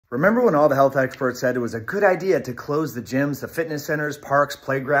Remember when all the health experts said it was a good idea to close the gyms, the fitness centers, parks,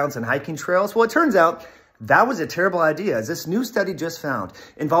 playgrounds, and hiking trails? Well, it turns out that was a terrible idea, as this new study just found,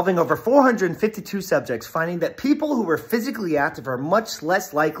 involving over 452 subjects, finding that people who were physically active are much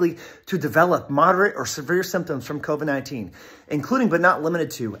less likely to develop moderate or severe symptoms from COVID-19, including but not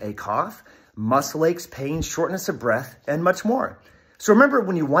limited to a cough, muscle aches, pain, shortness of breath, and much more. So remember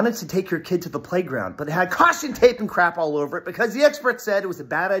when you wanted to take your kid to the playground, but it had caution tape and crap all over it because the experts said it was a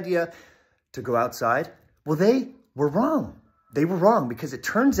bad idea to go outside? Well, they were wrong. They were wrong because it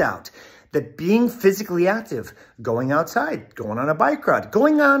turns out that being physically active, going outside, going on a bike ride,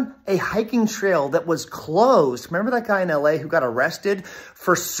 going on a hiking trail that was closed. Remember that guy in LA who got arrested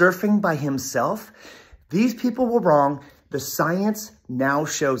for surfing by himself? These people were wrong. The science now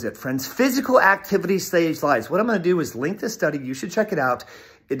shows it. Friends, physical activity saves lives. What I'm going to do is link this study. You should check it out.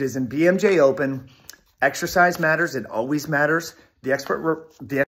 It is in BMJ Open. Exercise matters. It always matters. The